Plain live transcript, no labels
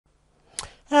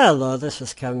Hello, this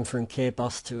is Kevin from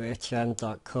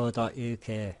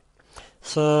kboss2hm.co.uk.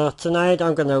 So tonight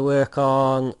I'm going to work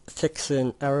on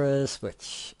fixing errors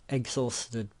which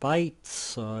exhausted bytes.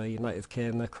 So you might have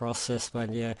came across this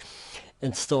when you're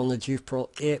installing the Drupal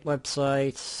 8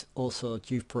 website, also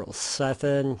Drupal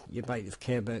 7. You might have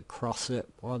came across it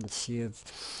once you've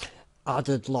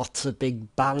added lots of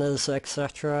big banners,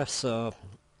 etc. So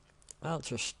I'll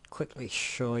just quickly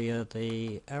show you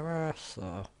the error.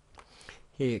 So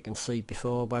here you can see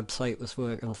before website was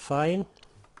working fine.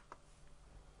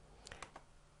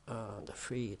 And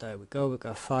there we go, we've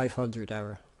got 500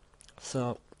 error.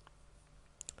 So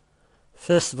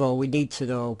first of all we need to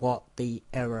know what the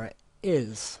error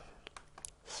is.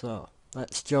 So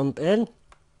let's jump in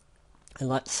and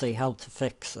let's see how to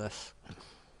fix this.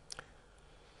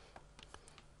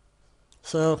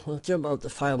 So we'll jump out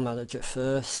the file manager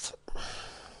first.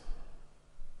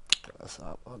 Close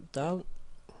that one down.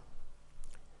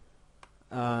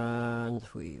 And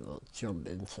we will jump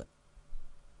into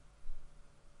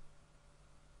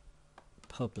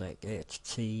public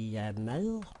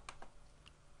HTML.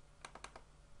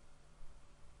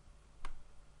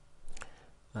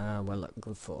 And we're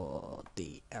looking for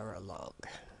the error log.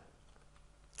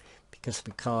 Because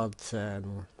we can't,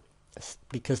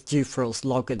 because Drupal's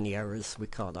logging the errors, we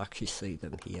can't actually see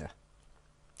them here,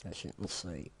 as you can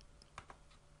see.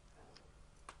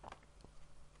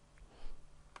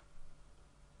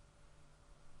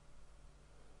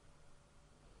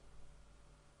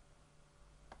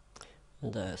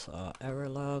 And there's our error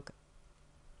log.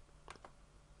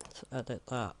 Let's edit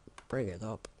that, bring it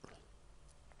up.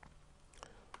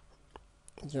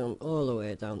 Jump all the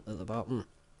way down to the bottom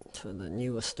to the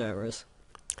newest errors.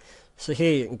 So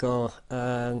here you can go,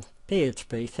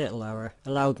 PHP Fatal error,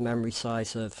 allowed memory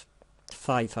size of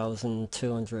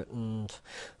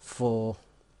 5,204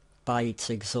 bytes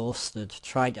exhausted,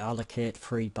 tried to allocate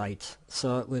 3 bytes.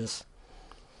 So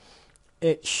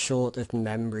it's short of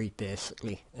memory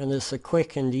basically, and there's a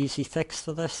quick and easy fix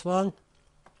to this one.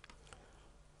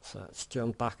 So let's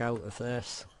jump back out of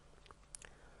this,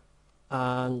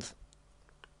 and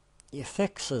your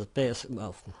fix is basically,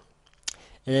 well,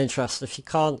 in interest, if you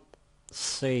can't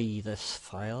see this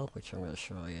file, which I'm going to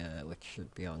show you, which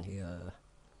should be on here,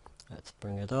 let's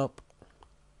bring it up.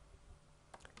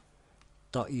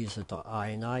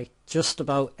 .user.ini. Just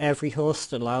about every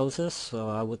host allows this, so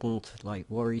I wouldn't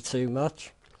worry too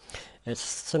much. It's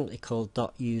simply called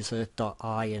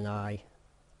 .user.ini,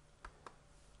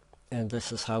 and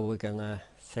this is how we're gonna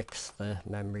fix the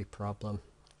memory problem.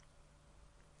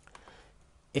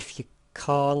 If you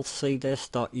can't see this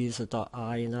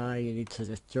 .user.ini, you need to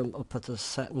just jump up at the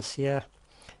settings here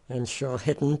and show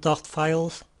hidden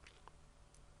 .files.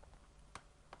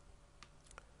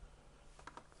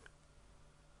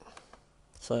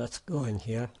 So let's go in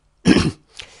here.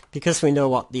 Because we know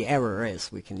what the error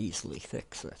is, we can easily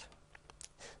fix it.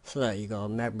 So there you go,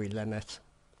 memory limit.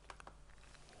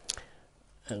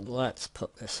 And let's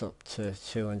put this up to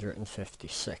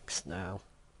 256 now.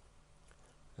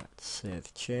 Let's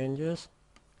save changes.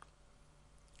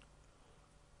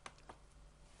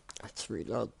 Let's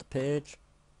reload the page.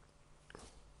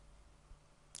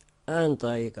 And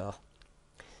there you go.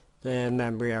 The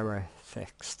memory error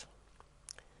fixed.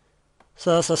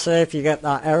 So as I say, if you get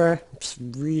that error, it's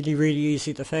really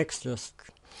easy to fix. Just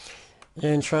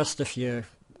in interest, if you're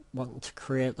wanting to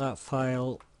create that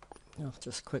file, I'll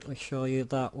just quickly show you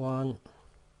that one.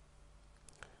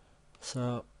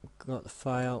 So got the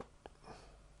file,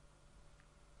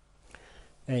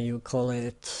 and you call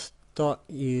it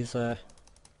 .user.ini.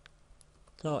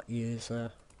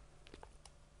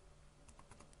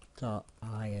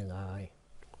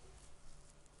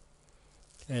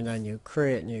 And then you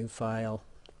create a new file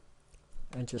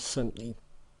and just simply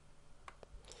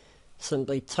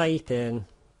type in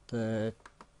the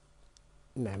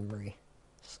memory.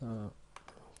 So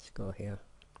let's go here.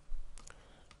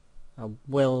 I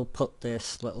will put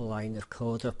this little line of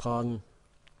code up on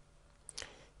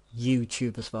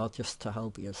YouTube as well, just to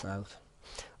help you out.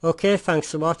 Okay,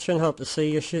 thanks for watching, hope to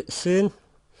see you soon.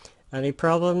 Any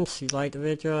problems, you like the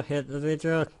video, hit the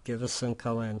video, give us some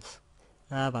comments.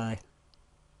 Bye bye.